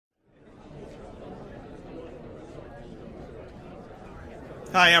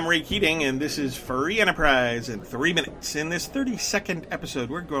Hi, I'm Ray Keating, and this is Free Enterprise in 3 minutes. In this 32nd episode,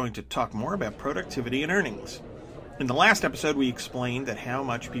 we're going to talk more about productivity and earnings. In the last episode, we explained that how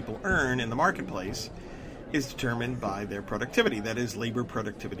much people earn in the marketplace is determined by their productivity. That is, labor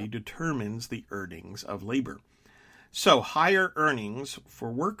productivity determines the earnings of labor. So, higher earnings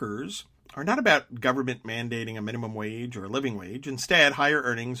for workers are not about government mandating a minimum wage or a living wage. Instead, higher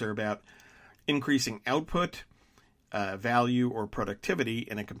earnings are about increasing output, value, or productivity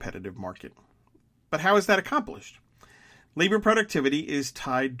in a competitive market. But how is that accomplished? Labor productivity is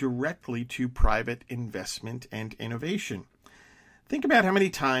tied directly to private investment and innovation. Think about how many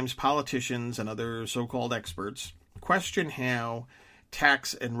times politicians and other so-called experts question how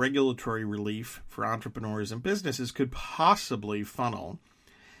tax and regulatory relief for entrepreneurs and businesses could possibly funnel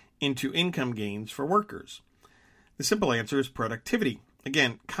into income gains for workers. The simple answer is productivity.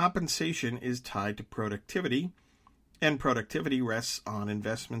 Again, compensation is tied to productivity, and productivity rests on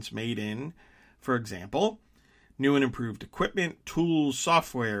investments made in, for example, new and improved equipment, tools,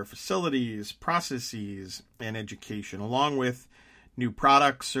 software, facilities, processes, and education, along with new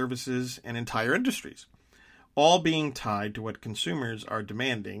products, services, and entire industries, all being tied to what consumers are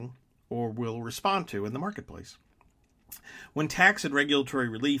demanding or will respond to in the marketplace. When tax and regulatory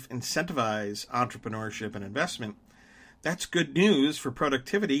relief incentivize entrepreneurship and investment, that's good news for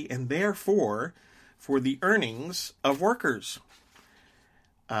productivity and therefore for the earnings of workers.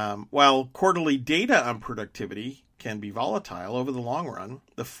 While quarterly data on productivity can be volatile over the long run,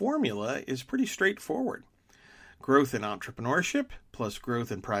 the formula is pretty straightforward. Growth in entrepreneurship plus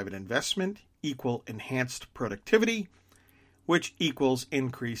growth in private investment equal enhanced productivity, which equals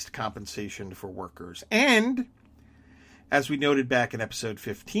increased compensation for workers. And, as we noted back in episode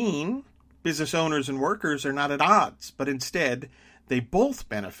 15, business owners and workers are not at odds, but instead they both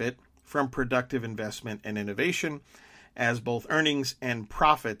benefit from productive investment and innovation, as both earnings and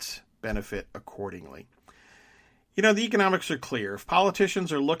profits benefit accordingly. You know, the economics are clear. If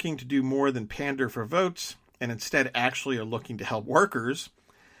politicians are looking to do more than pander for votes, and instead actually are looking to help workers,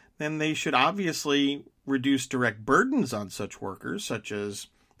 then they should obviously reduce direct burdens on such workers, such as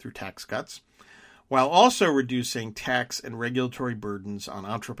through tax cuts, while also reducing tax and regulatory burdens on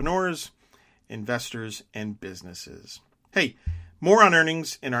entrepreneurs, investors, and businesses. Hey, more on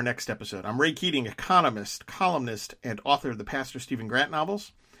earnings in our next episode. I'm Ray Keating, economist, columnist, and author of the Pastor Stephen Grant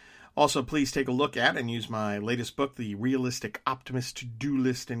novels. Also, please take a look at and use my latest book, The Realistic Optimist To-Do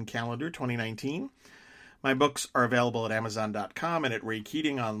List and Calendar 2019. My books are available at Amazon.com and at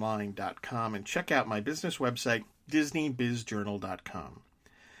RayKeatingOnline.com. And check out my business website, DisneyBizJournal.com.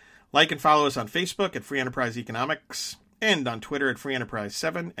 Like and follow us on Facebook at Free Enterprise Economics and on Twitter at Free Enterprise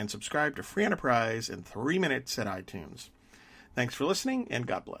 7, and subscribe to Free Enterprise in 3 minutes at iTunes. Thanks for listening, and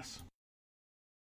God bless.